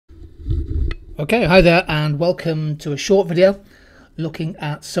Okay, hi there and welcome to a short video looking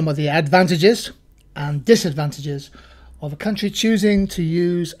at some of the advantages and disadvantages of a country choosing to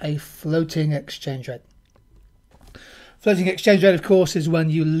use a floating exchange rate. Floating exchange rate, of course, is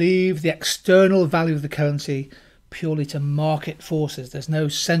when you leave the external value of the currency purely to market forces. There's no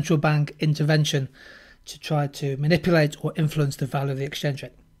central bank intervention to try to manipulate or influence the value of the exchange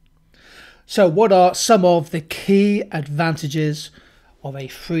rate. So what are some of the key advantages of a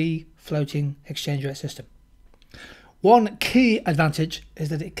free floating exchange rate system? One key advantage is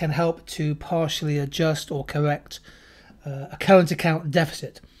that it can help to partially adjust or correct a current account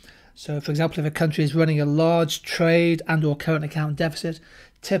deficit. So, for example, if a country is running a large trade and or current account deficit,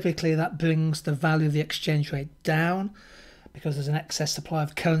 typically that brings the value of the exchange rate down because there's an excess supply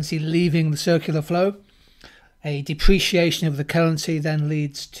of currency leaving the circular flow. A depreciation of the currency then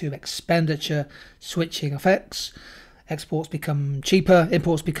leads to expenditure switching effects. Exports become cheaper,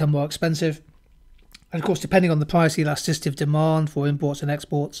 imports become more expensive. And of course, depending on the price elasticity of demand for imports and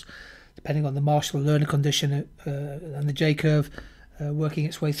exports, depending on the Marshall-Lerner condition and the J-curve working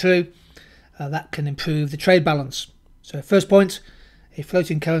its way through, that can improve the trade balance. So first point, a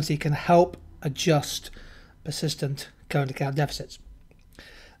floating currency can help adjust persistent current account deficits.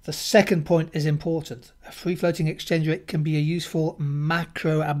 The second point is important. A free floating exchange rate can be a useful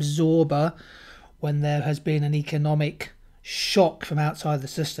macro absorber when there has been an economic shock from outside the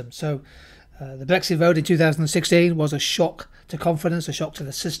system. So the Brexit vote in 2016 was a shock to confidence, a shock to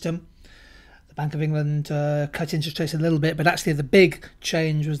the system. The Bank of England cut interest rates a little bit, but actually the big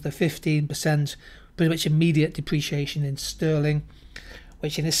change was the 15% pretty much immediate depreciation in sterling,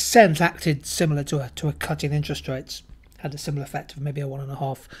 which in a sense acted similar to a cut in interest rates. Had a similar effect of maybe a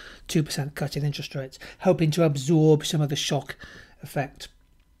 1.5%, 2% cut in interest rates, helping to absorb some of the shock effect.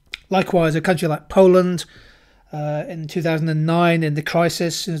 Likewise, a country like Poland in 2009, in the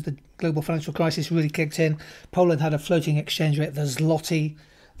crisis, as the global financial crisis really kicked in, Poland had a floating exchange rate, the zloty.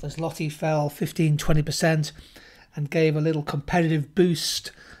 The zloty fell 15-20% and gave a little competitive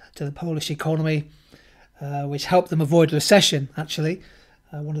boost to the Polish economy, which helped them avoid recession, actually.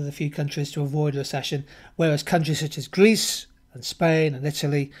 One of the few countries to avoid recession, whereas countries such as Greece and Spain and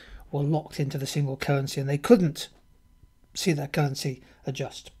Italy were locked into the single currency and they couldn't see their currency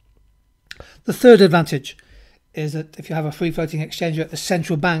adjust. The third advantage is that if you have a free floating exchange rate, the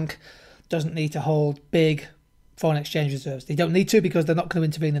central bank doesn't need to hold big foreign exchange reserves. They don't need to because they're not going to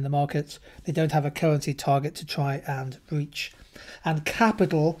intervene in the markets. They don't have a currency target to try and reach. And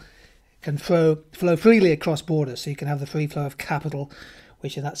capital can flow freely across borders, so you can have the free flow of capital,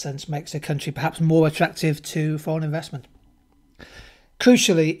 which in that sense makes a country perhaps more attractive to foreign investment.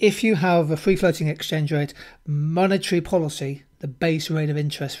 Crucially, if you have a free floating exchange rate, monetary policy, the base rate of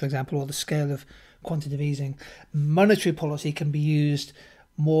interest, for example, or the scale of quantitative easing, monetary policy can be used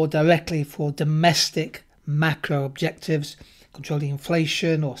more directly for domestic macro objectives, controlling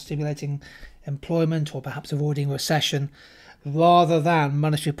inflation or stimulating employment or perhaps avoiding recession, rather than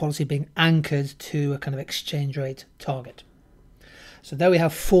monetary policy being anchored to a kind of exchange rate target. So there we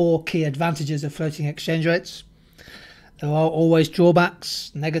have four key advantages of floating exchange rates. There are always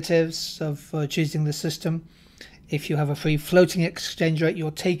drawbacks, negatives of choosing the system. If you have a free floating exchange rate,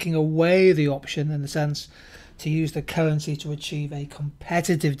 you're taking away the option, in the sense, to use the currency to achieve a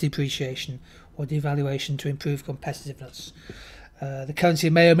competitive depreciation or devaluation to improve competitiveness. The currency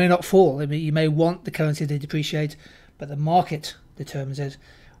may or may not fall. I mean, you may want the currency to depreciate, but the market determines it.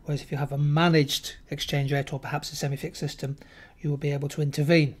 Whereas if you have a managed exchange rate or perhaps a semi-fixed system, you will be able to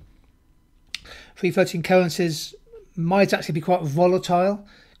intervene. Free floating currencies might actually be quite volatile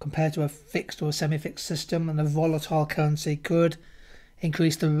compared to a fixed or a semi-fixed system, and a volatile currency could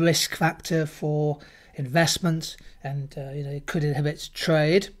increase the risk factor for investment, and it could inhibit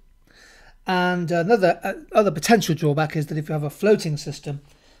trade. And other potential drawback is that if you have a floating system,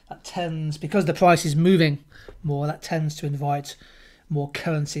 that tends, because the price is moving more, that tends to invite more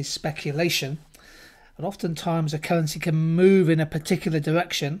currency speculation. And oftentimes a currency can move in a particular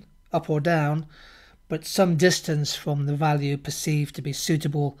direction, up or down, but some distance from the value perceived to be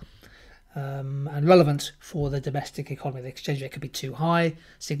suitable and relevant for the domestic economy. The exchange rate could be too high,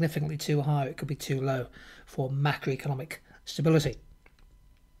 significantly too high, it could be too low for macroeconomic stability.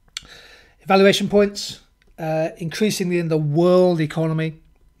 Evaluation points. Increasingly in the world economy,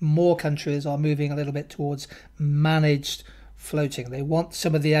 more countries are moving a little bit towards managed floating. They want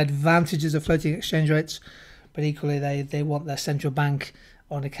some of the advantages of floating exchange rates, but equally they want their central bank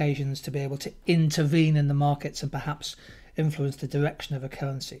on occasions to be able to intervene in the markets and perhaps influence the direction of a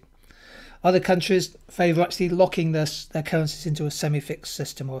currency. Other countries favour actually locking their currencies into a semi-fixed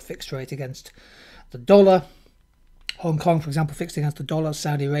system or a fixed rate against the dollar. Hong Kong, for example, fixed against the dollar,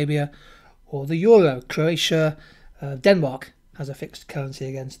 Saudi Arabia or the euro. Croatia, Denmark has a fixed currency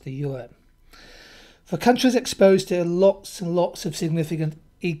against the euro. For countries exposed to lots and lots of significant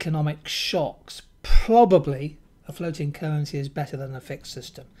economic shocks, probably a floating currency is better than a fixed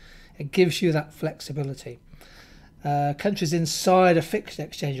system. It gives you that flexibility. Countries inside a fixed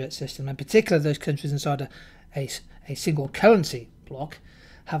exchange rate system, in particular those countries inside a single currency bloc,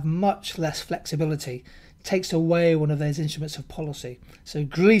 have much less flexibility. It takes away one of those instruments of policy. So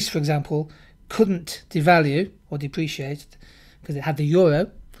Greece, for example, couldn't devalue or depreciate because it had the euro.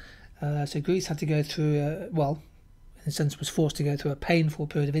 So Greece had to go through, in a sense was forced to go through a painful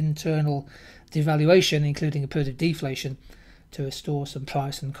period of internal devaluation, including a period of deflation, to restore some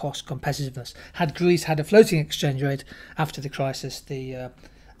price and cost competitiveness. Had Greece had a floating exchange rate after the crisis, the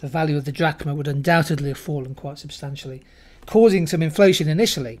value of the drachma would undoubtedly have fallen quite substantially, causing some inflation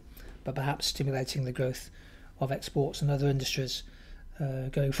initially, but perhaps stimulating the growth of exports and other industries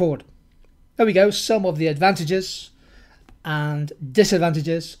going forward. There we go, some of the advantages and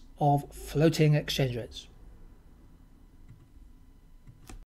disadvantages of floating exchange rates.